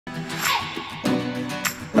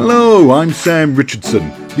Hello, I'm Sam Richardson,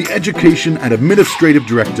 the Education and Administrative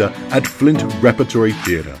Director at Flint Repertory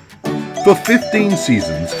Theatre. For 15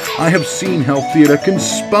 seasons, I have seen how theatre can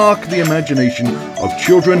spark the imagination of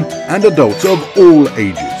children and adults of all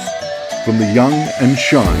ages. From the young and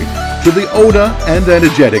shy to the older and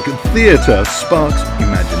energetic, theatre sparks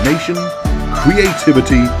imagination,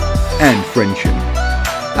 creativity, and friendship.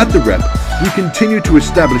 At the Rep, we continue to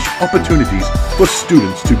establish opportunities for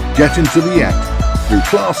students to get into the act through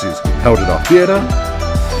classes held at our theatre,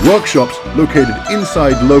 workshops located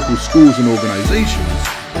inside local schools and organisations,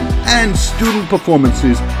 and student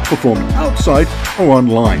performances performed outside or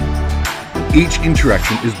online. Each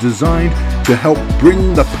interaction is designed to help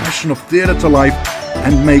bring the passion of theatre to life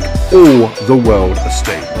and make all the world a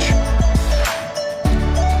stage.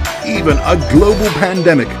 Even a global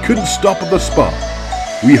pandemic couldn't stop the spark.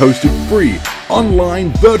 We hosted free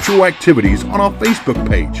online virtual activities on our Facebook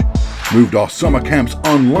page, moved our summer camps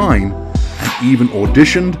online, and even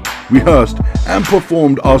auditioned, rehearsed, and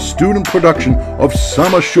performed our student production of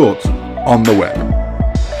summer shorts on the web.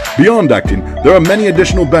 Beyond acting, there are many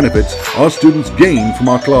additional benefits our students gain from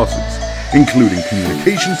our classes, including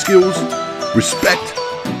communication skills, respect,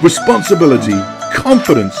 responsibility,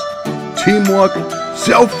 confidence, teamwork,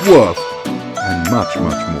 self-worth, and much,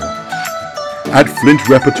 much more. At Flint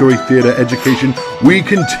Repertory Theatre Education, we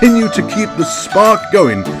continue to keep the spark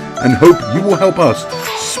going and hope you will help us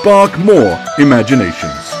spark more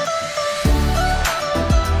imaginations.